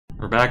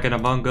We're back in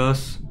Among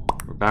Us.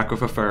 We're back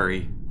with a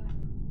furry.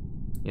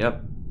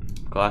 Yep.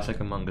 Classic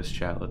Among Us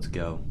chat. Let's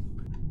go.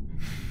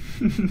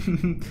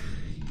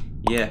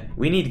 Yeah,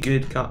 we need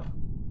good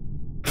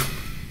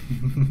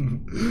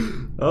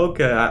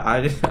Okay,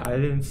 I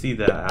didn't see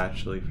that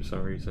actually for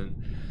some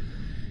reason.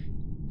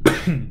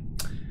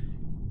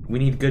 We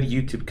need good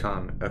YouTube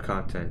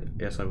content.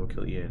 Yes, I will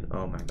kill Ian.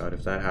 Oh my god,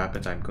 if that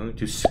happens, I'm going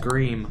to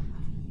scream.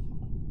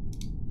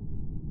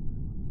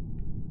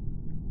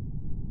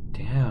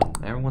 Damn,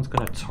 everyone's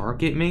gonna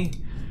target me?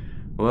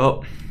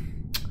 Well,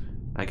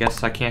 I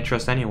guess I can't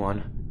trust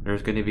anyone.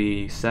 There's gonna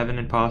be 7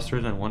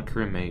 imposters and 1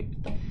 crewmate.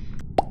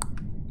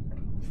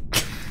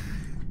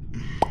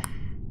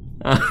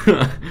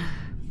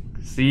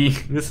 See,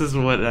 this is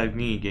what I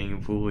mean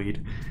getting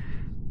bullied.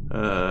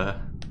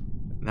 Now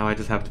I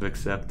just have to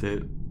accept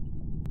it.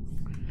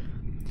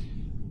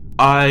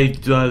 I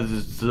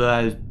does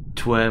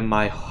try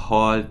my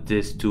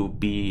hardest to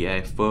be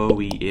a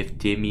furry. If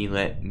Timmy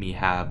let me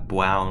have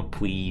brown,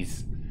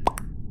 please.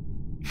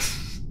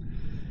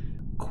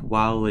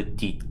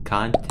 Quality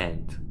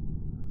content.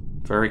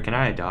 Furry, can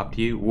I adopt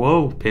you?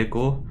 Whoa,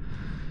 Pickle.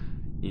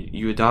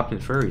 You adopting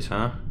furries,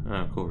 huh?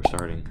 Oh, cool, we're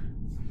starting.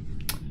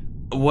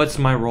 What's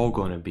my role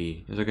going to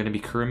be? Is it going to be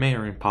crewmate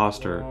or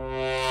imposter?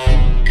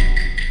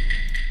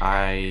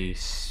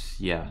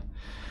 Yeah.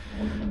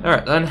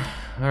 Alright then.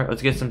 Alright,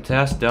 let's get some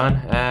tests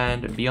done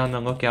and be on the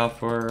lookout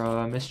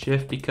for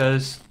Mischief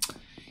because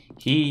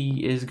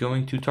he is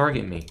going to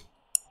target me.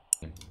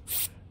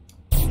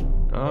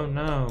 Oh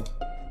no.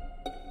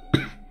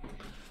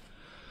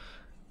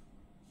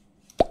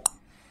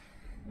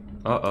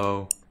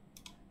 Uh-oh.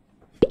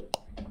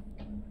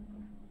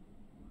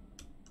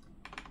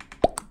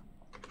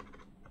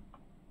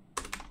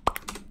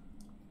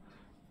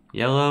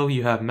 Yellow,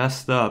 you have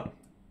messed up.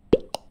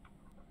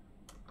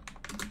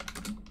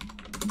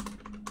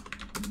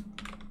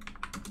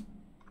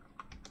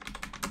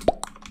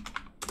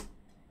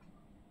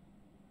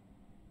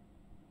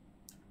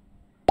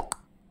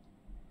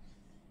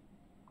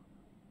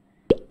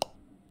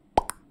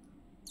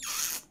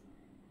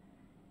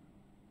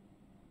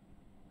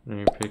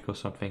 Sorry Pickl,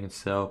 something and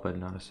sell, but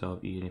not a sell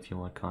of Eden. If you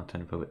want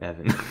content, vote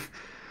Evan.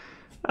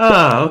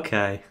 Oh,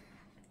 okay.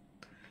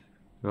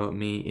 Vote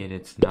me and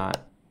it's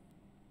not.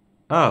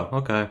 Oh,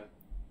 okay.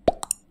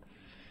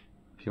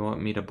 If you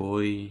want me to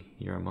bully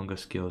your Among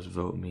Us skills,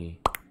 vote me.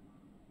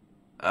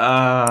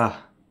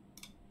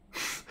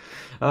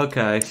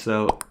 Okay,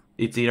 so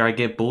it's either I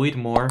get bullied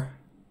more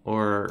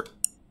or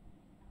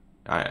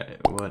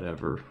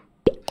whatever.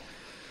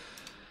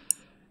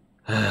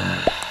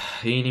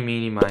 Eeny,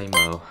 meeny, miny,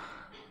 mo.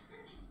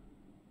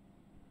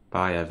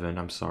 Bye, Evan.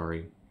 I'm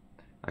sorry.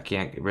 I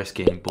can't risk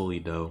getting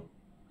bullied, though.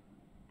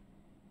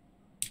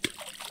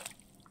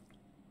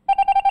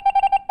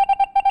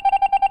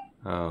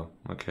 Oh,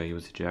 okay. He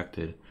was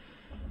ejected.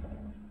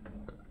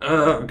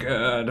 Oh,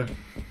 God.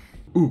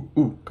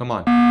 Ooh, come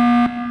on.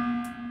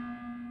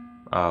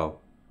 Oh.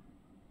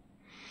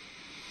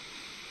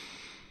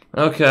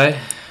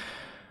 Okay.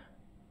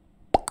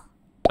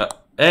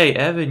 Hey,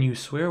 Evan, you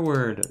swear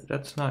word.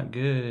 That's not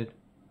good.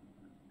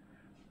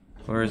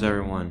 Where is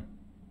everyone?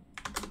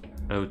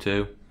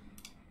 O2.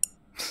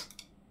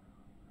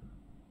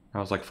 I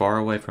was like far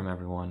away from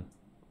everyone.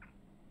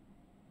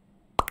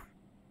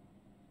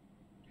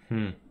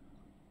 Oh,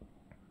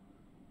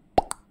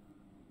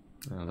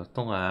 that's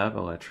the lab,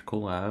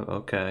 electrical lab,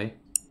 okay.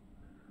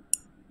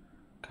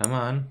 Come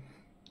on.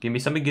 Give me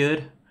something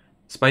good.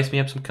 Spice me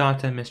up some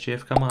content,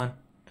 Mischief, come on.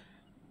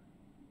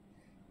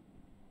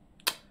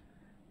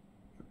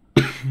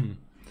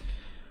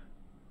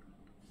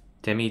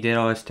 Timmy did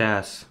all his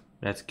tasks.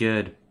 That's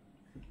good.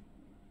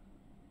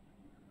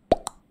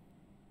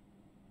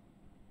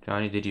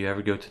 Johnny, did you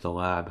ever go to the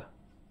lab?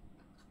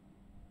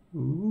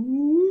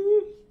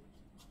 Ooh.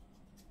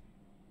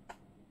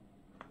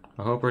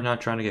 I hope we're not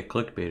trying to get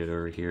clickbaited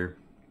over here.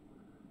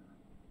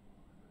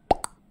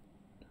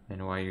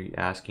 And why are you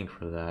asking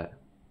for that?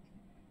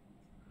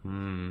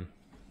 I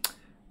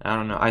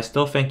don't know. I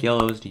still think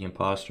Yellow is the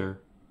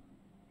imposter.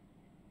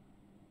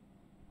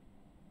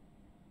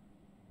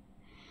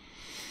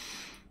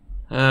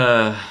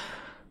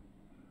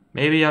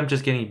 Maybe I'm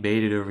just getting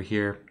baited over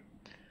here.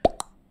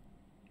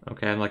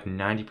 Okay, I'm like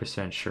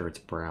 90% sure it's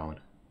brown.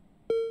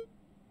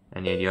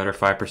 And yeah, the other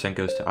 5%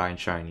 goes to I and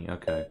Shiny.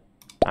 Okay,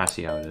 I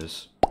see how it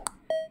is.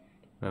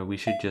 We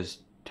should just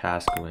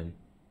task win.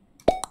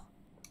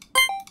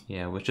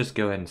 Yeah, let's just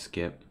go ahead and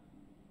skip.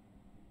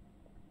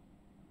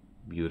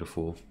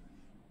 Beautiful.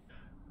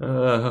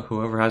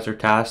 Whoever has a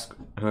task,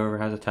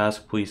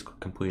 please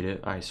complete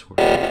it. I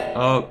swear.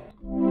 Oh,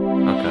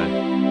 okay.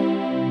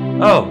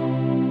 Oh,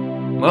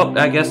 well,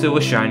 I guess it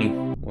was Shiny.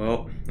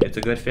 Well, it's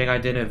a good thing I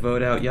didn't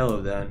vote out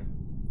Yellow then.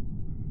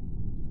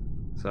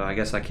 So I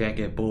guess I can't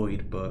get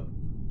bullied, but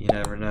you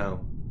never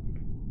know.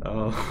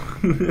 Oh.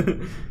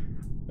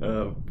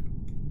 Oh.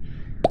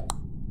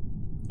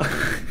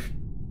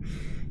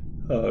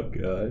 Oh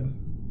god.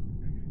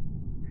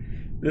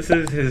 This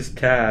is his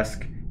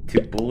task,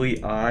 to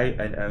bully I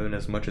and Evan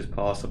as much as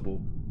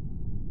possible.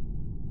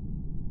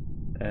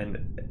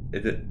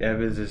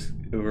 Evan's just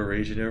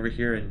overraging over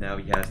here, and now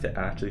he has to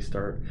actually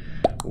start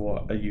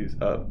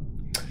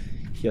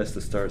he has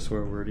to start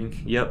swear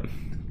wording. Yep,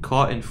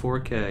 caught in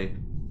 4K.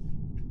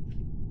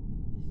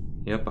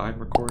 Yep, I'm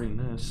recording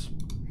this.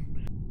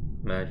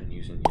 Imagine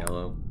using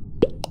yellow.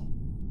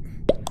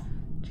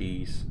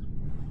 Jeez.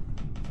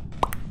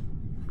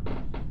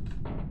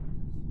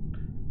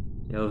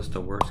 Yellow's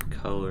the worst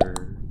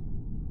color.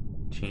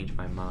 Change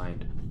my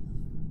mind.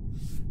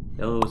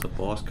 Yellow is the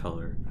boss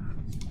color.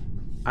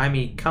 I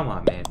mean, come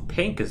on, man.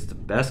 Pink is the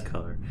best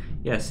color.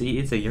 Yeah, see,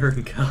 it's a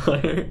urine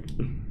color.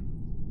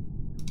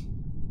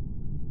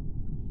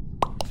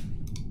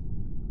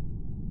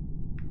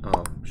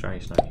 Oh,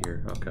 Shiny's not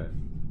here. Okay.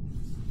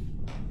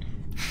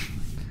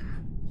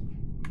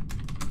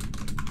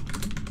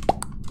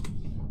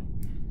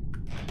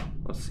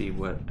 Let's see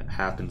what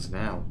happens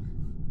now.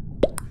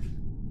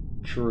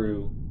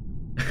 True.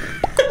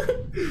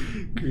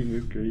 Green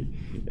is great.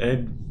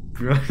 And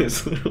brown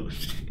is little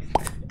shit.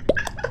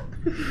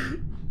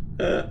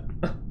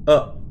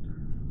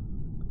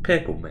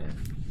 Pickle, man.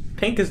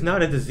 Pink is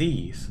not a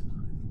disease.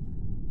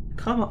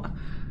 Come on.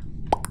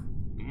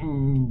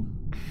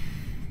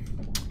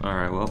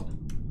 Alright, well,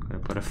 I'm gonna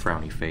put a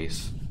frowny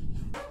face.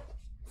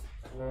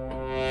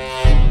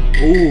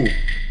 Ooh!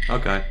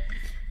 Okay.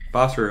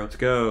 Boss room, let's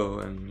go.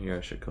 And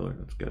yeah, shit color,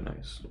 let's go,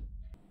 nice.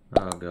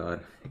 Oh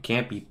god. It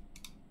can't be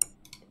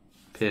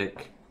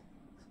pick.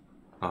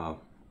 Oh.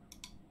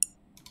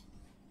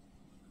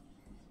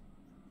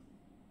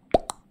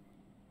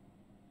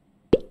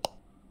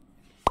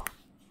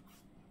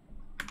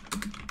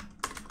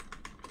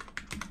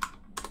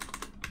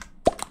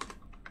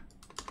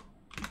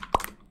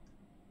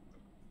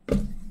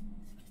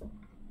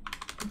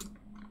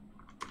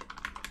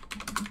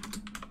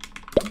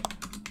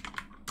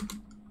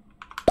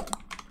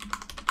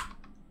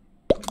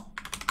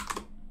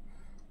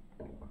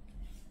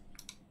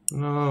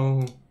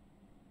 No.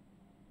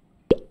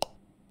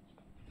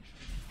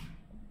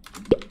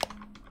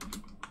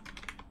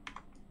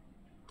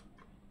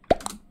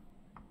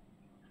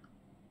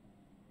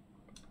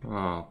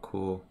 Oh,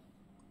 cool.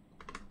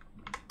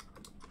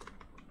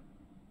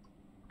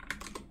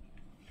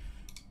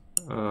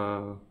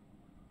 I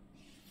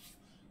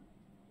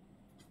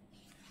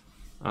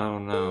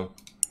don't know.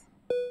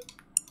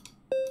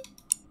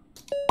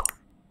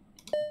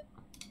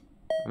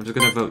 I'm just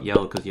gonna vote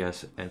yellow because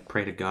yes, and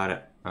pray to God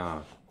it.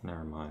 Oh,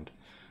 never mind.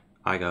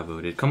 I got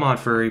voted. Come on,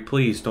 Furry,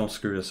 please don't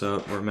screw this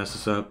up or mess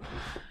this up.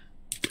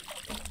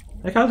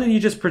 Like, how did you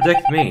just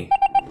predict me?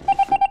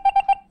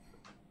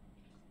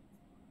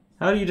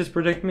 How do you just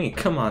predict me?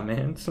 Come on,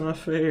 man, it's not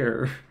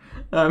fair.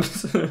 I'm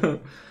so...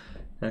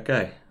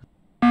 Okay.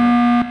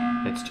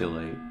 It's too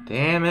late.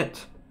 Damn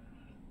it.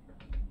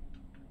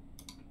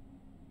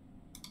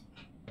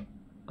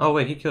 Oh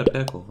wait, he killed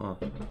Pickle. Oh,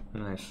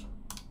 nice.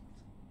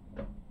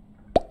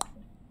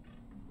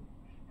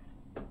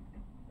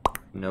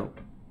 Nope.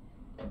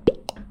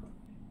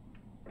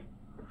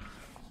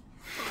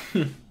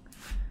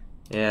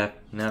 Yeah,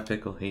 now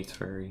Pickle hates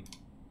Furry.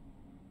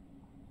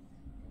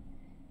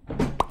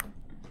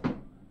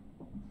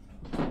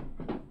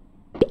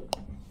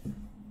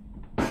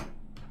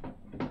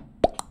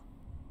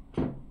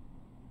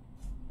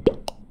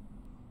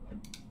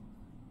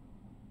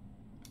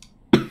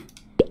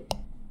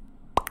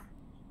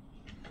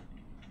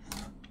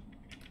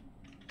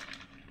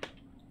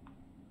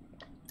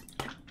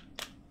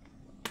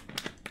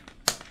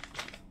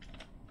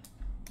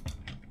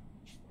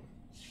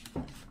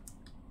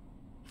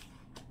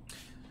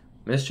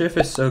 Mischief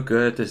is so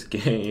good at this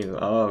game.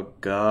 Oh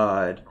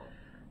god.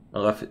 I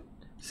left it.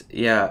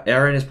 Yeah,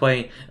 Aaron is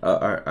playing.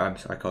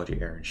 I called you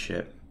Aaron.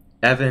 Shit.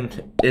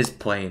 Evan is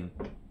playing.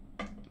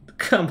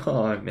 Come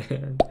on,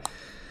 man.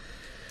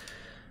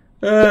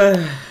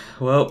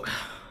 Well.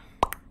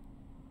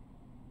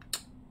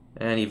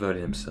 And he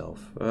voted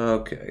himself.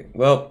 Okay.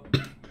 Well,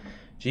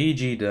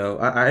 GG though.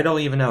 I don't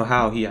even know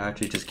how he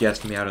actually just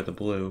guessed me out of the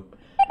blue.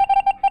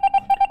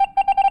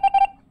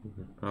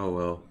 Oh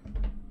well.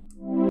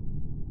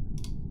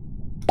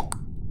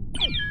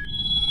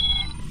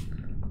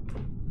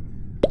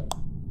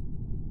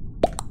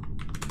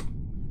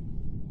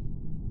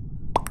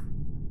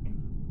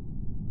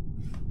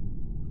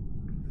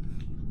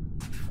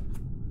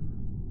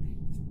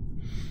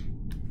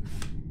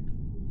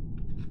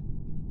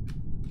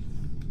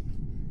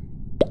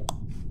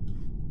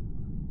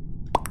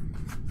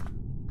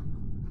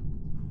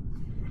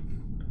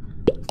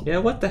 Yeah,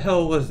 what the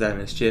hell was that,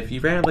 Mischief? You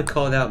randomly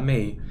called out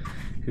me,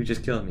 who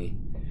just killed me.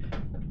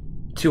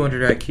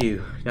 200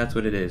 IQ, that's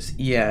what it is.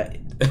 Yeah,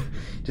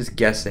 just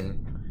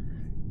guessing.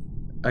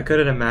 I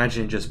couldn't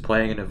imagine just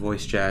playing in a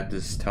voice chat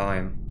this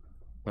time.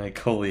 Like,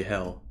 holy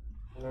hell.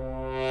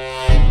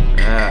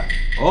 Ah.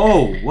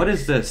 Oh, what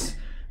is this?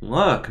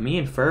 Look, me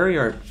and Furry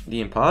are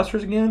the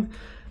imposters again?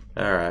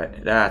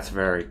 Alright, that's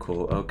very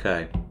cool.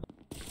 Okay.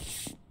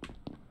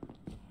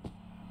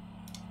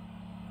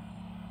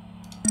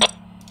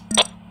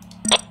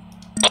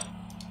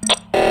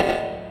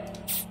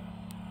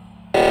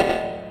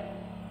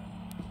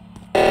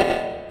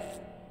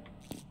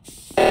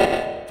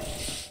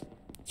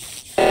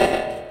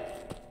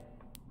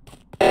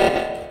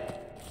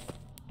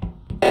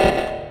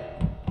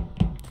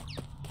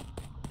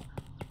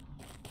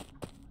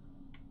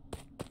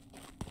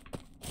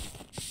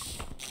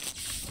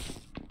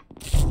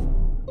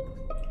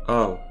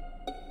 Oh.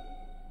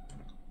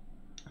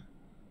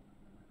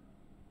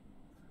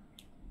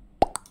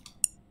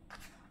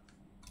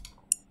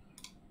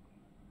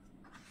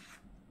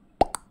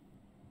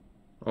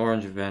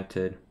 Orange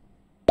vented.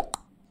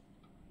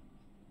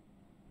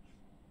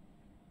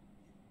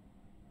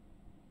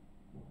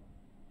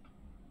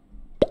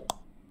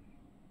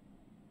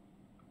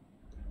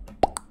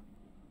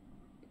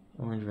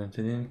 Orange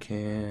vented in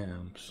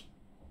camps.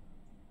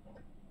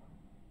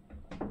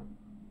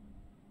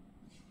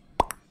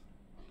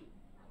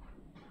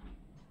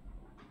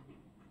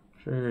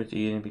 Sure, it's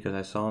Eden because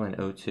I saw him in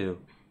O2.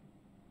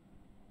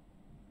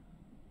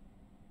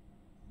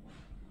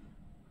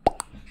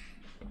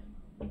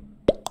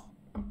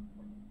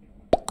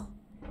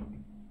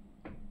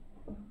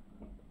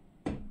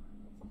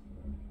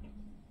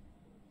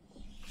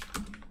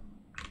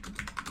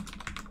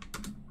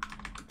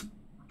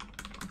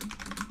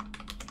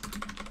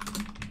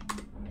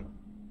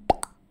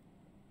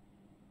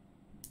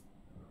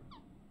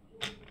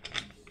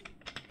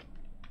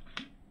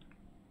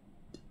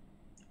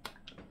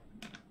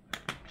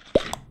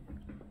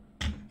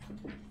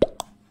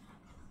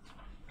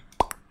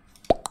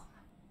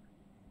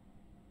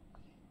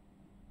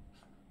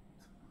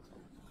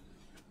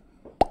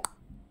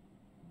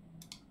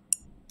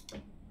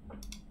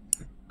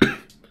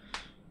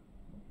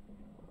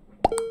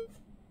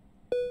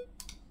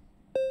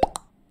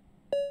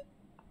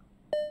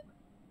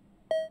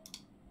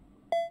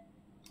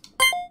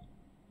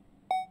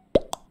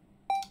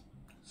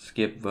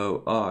 Skip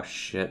vote. Oh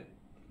shit.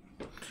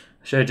 I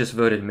should have just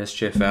voted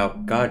Mischief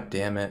out. God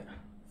damn it.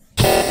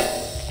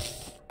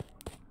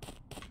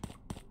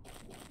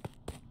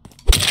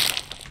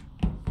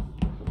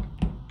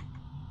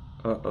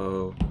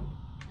 Uh-oh.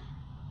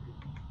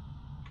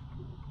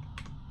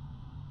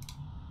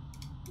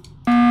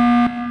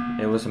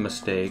 It was a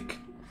mistake.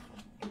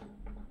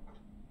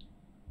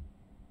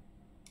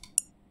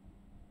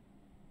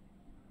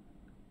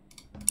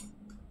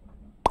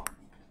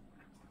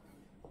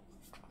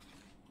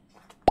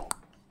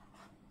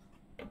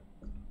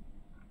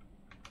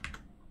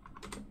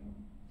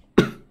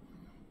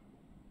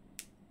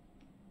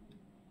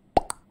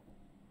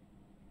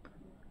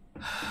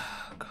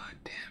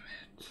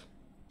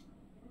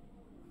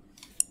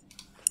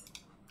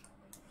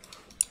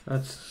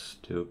 That's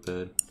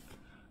stupid.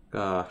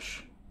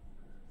 Gosh.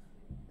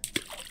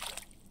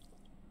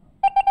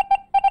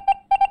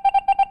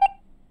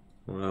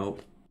 Well.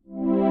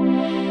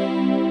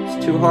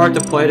 It's too hard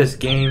to play this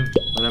game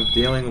when I'm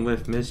dealing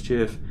with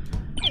Mischief.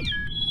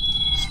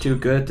 It's too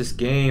good at this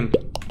game.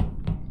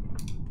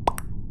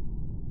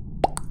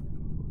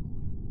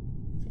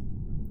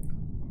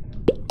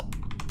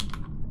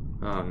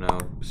 Oh no,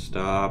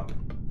 stop.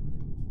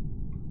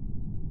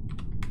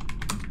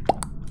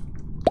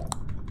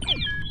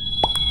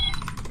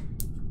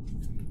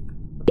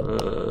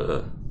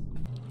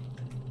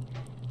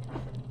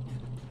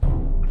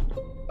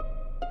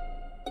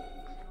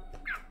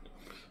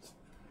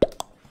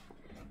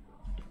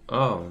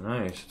 Oh,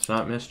 nice. It's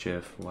not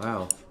Mischief.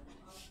 Wow.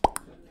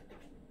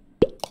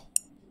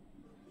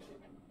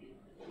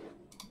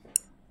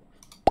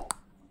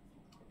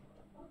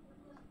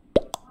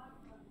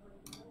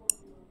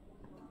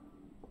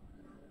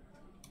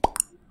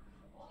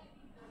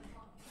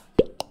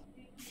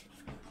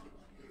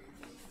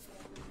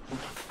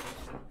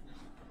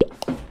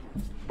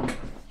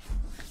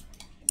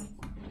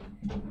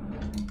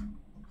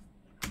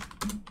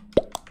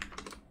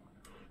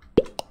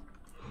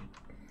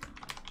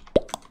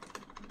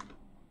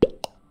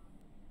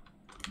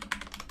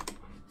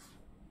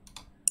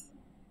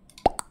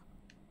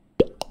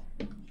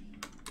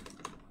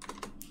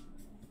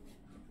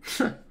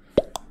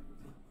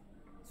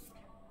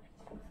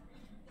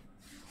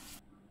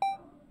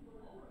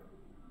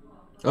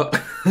 Oh.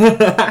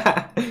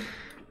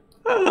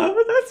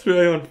 Oh, that's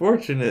really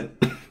unfortunate.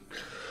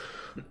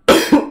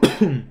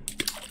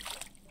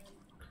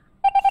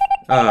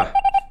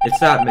 It's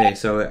not me,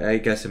 so I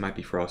guess it might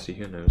be Frosty,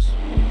 who knows.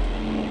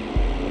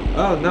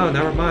 Oh no,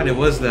 never mind, it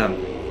was them.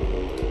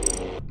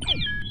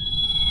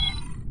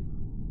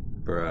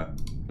 Bruh.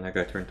 That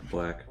guy turned to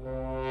black.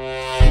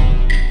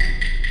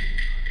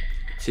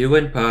 2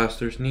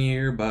 imposters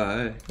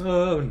nearby.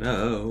 Oh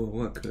no,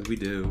 what could we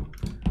do?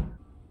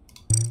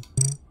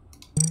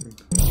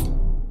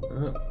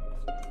 Oh.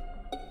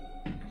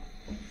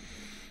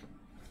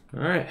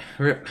 Alright,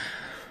 rip.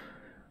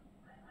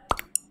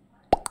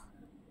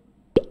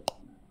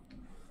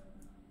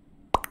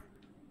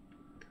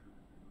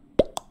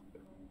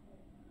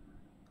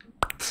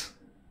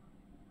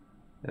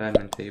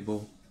 Admin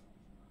table.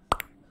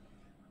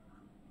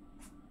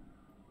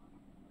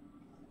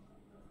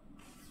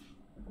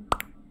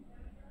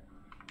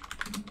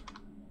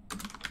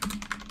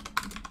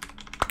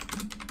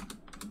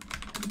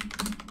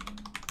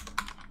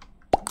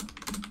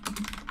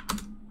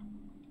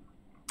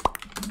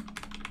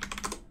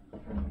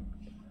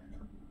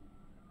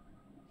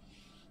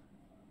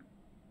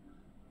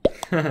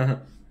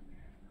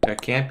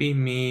 That can't be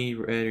me,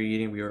 Red, or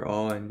Eating. We were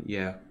all in,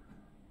 yeah.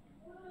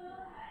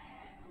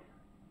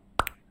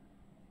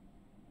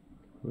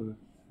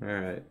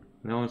 Alright.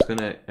 Everyone's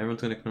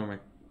gonna ignore my...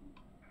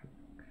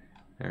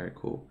 Alright,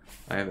 cool.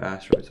 I have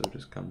asteroids, so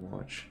just come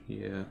watch.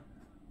 Yeah.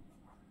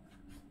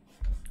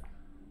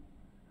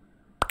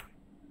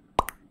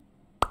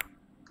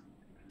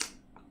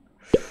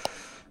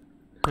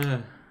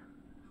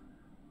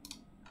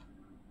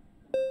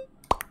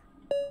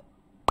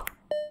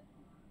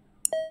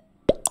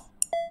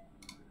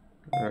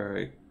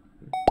 Alright.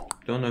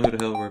 Don't know who the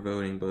hell we're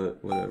voting,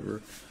 but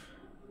whatever.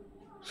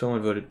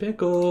 Someone voted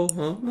Pickle.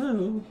 Oh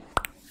no.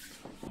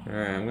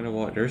 Alright, I'm gonna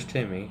watch. There's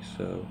Timmy,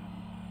 so.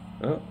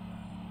 Oh.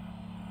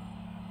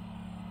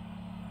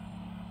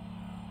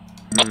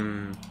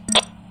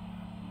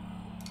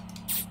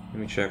 Let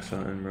me check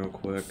something real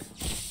quick.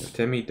 If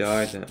Timmy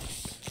died, then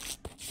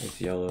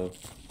it's yellow.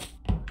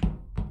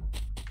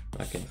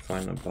 I can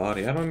find the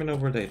body. I don't even know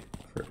where the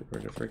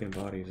freaking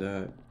body's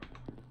at.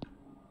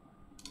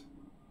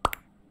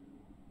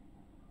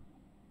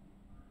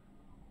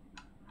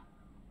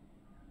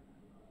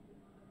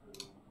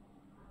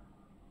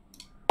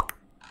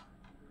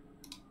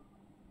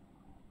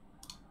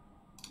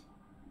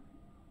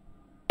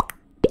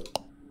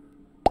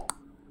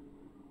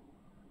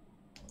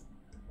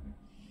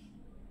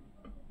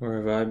 Where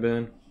have I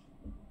been?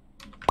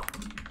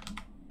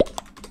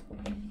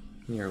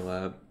 In your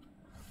lab.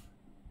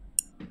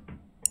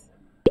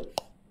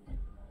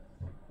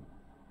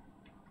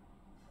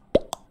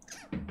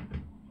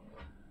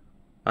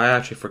 I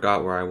actually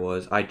forgot where I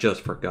was. I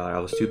just forgot. I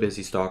was too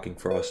busy stalking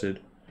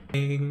Frosted.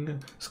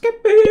 Skipping!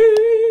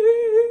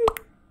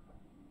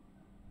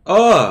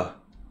 Ugh!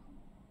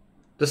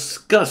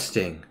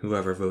 Disgusting,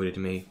 whoever voted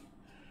me.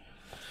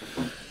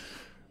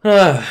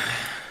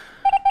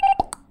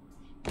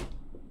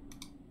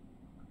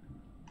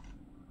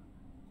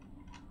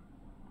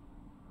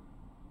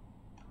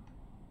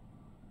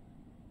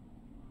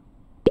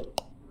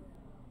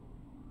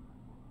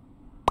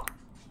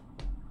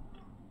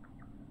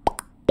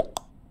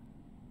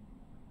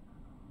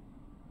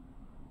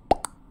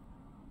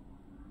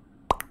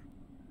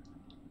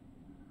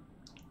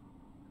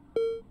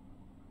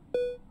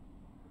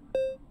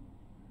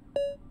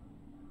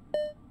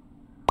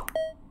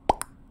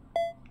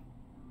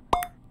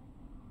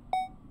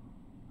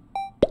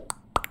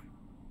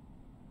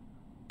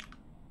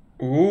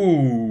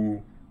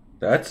 Ooh,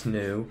 that's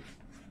new.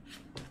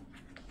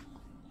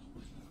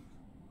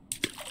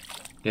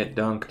 Get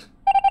dunked.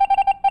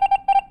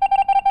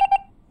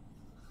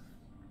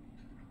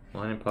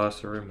 One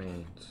imposter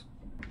remains.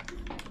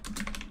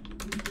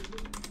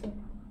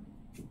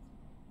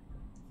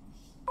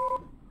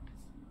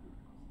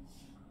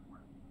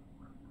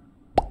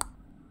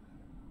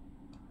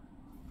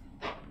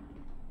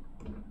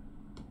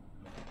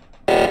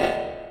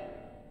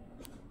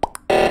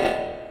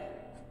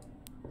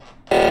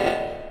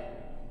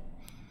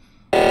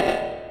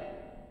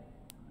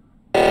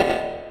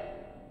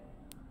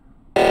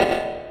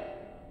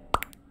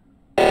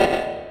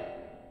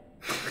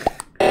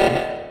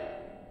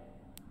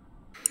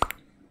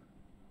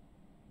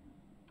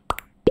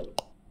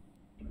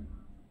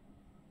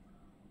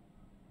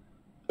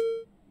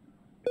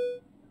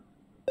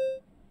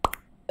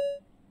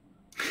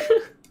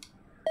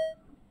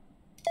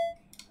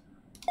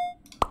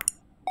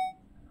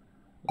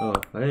 Oh,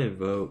 I didn't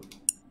vote.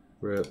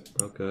 RIP.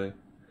 Okay.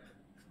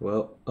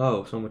 Well,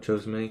 oh, someone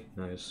chose me.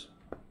 Nice.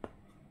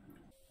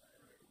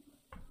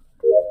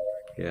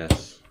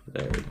 Yes,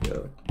 there we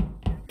go.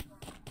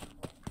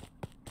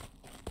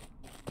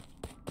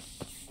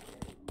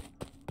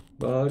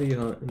 Body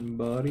hunting,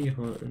 body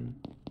hunting.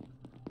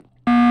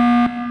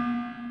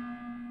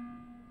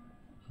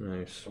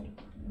 Nice.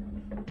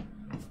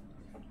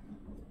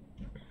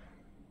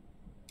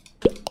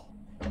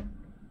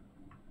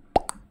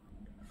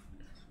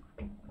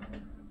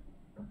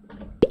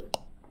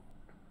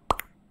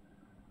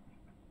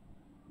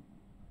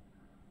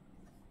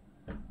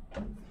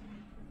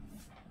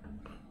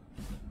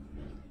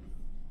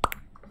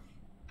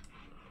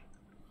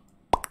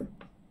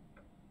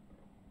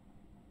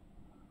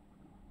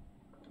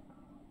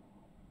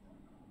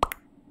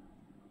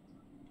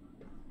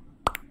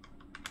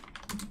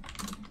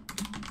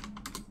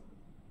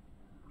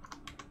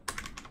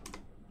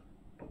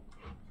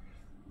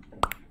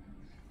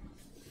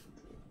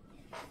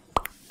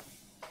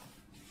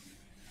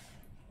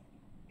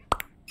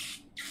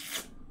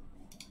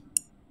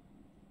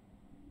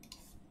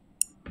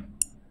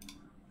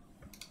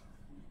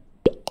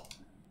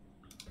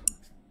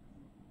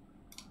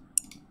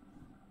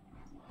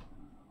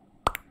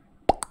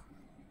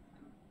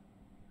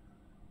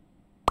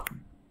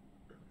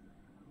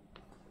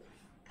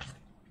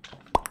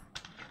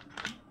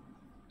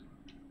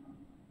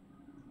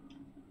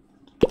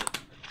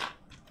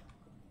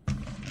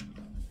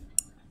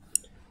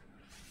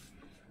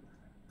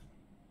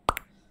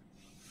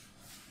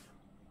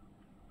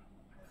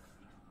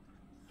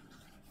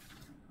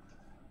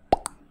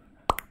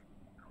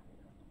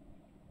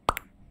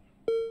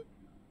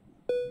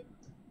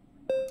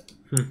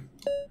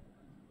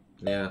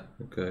 Yeah,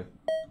 okay.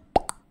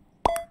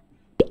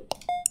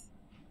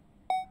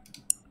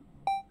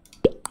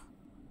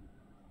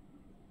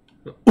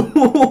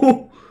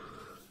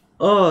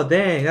 Oh,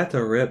 dang, that's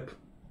a rip.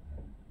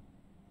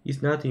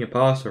 He's not the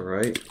imposter,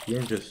 right? He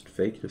didn't just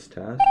fake this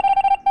task.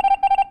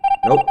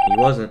 Nope, he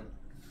wasn't.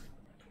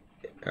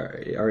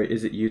 Alright,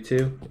 is it you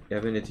two?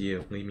 Evan, it's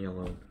you. Leave me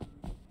alone.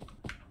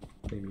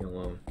 Leave me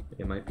alone.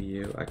 It might be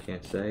you, I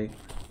can't say.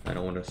 I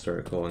don't want to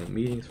start calling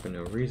meetings for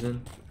no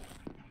reason.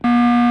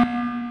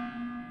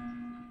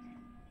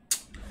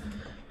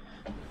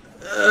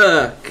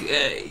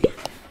 Okay.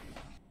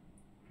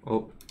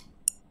 Oh.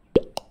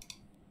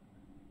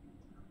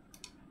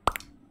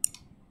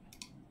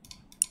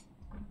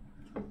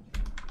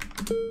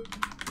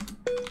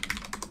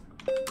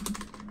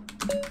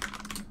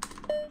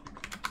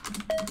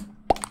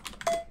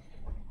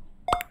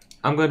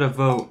 I'm gonna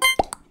vote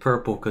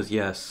purple, cause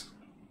yes.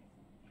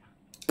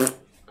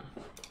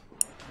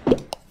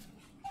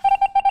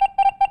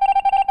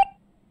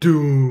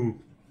 Dude.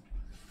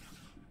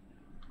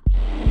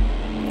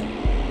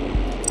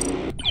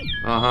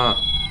 Uh-huh.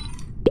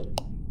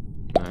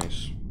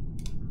 Nice.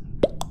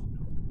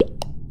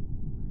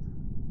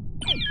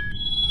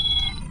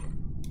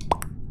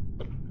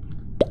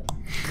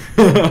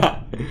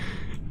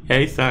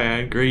 Hey,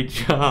 Cyan, great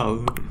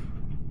job.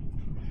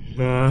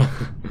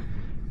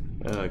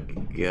 Oh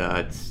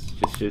god, it's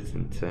just shit's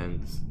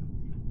intense.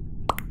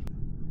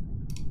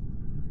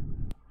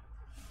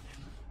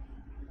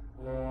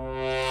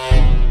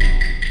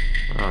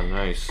 Oh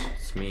nice,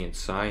 it's me and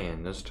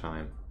Cyan this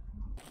time.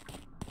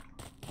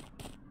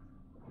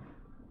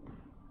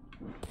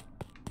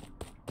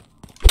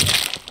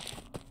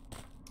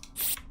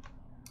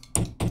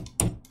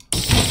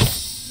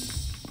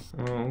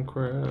 Oh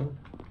crap.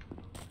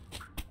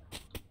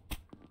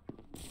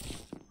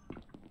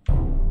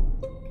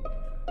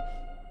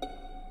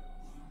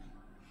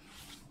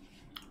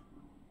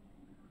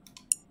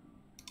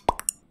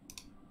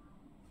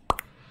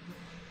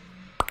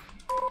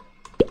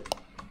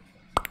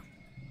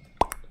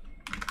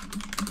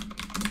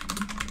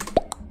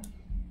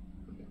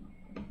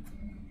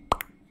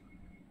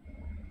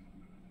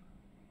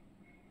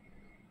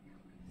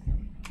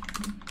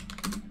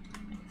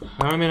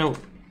 I mean,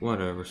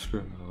 whatever,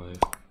 screw my life.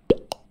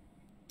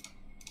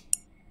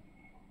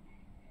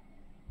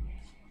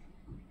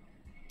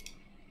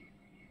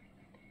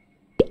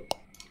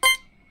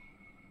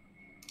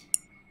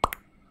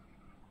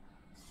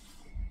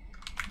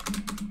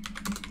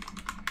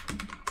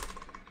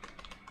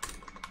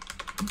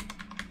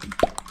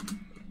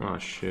 Oh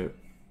shit.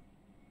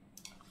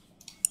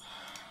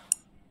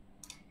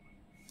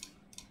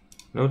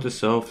 Note to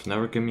self,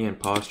 never give me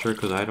imposter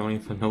because I don't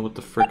even know what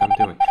the frick I'm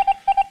doing.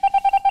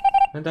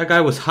 And that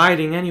guy was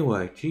hiding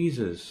anyway,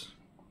 Jesus.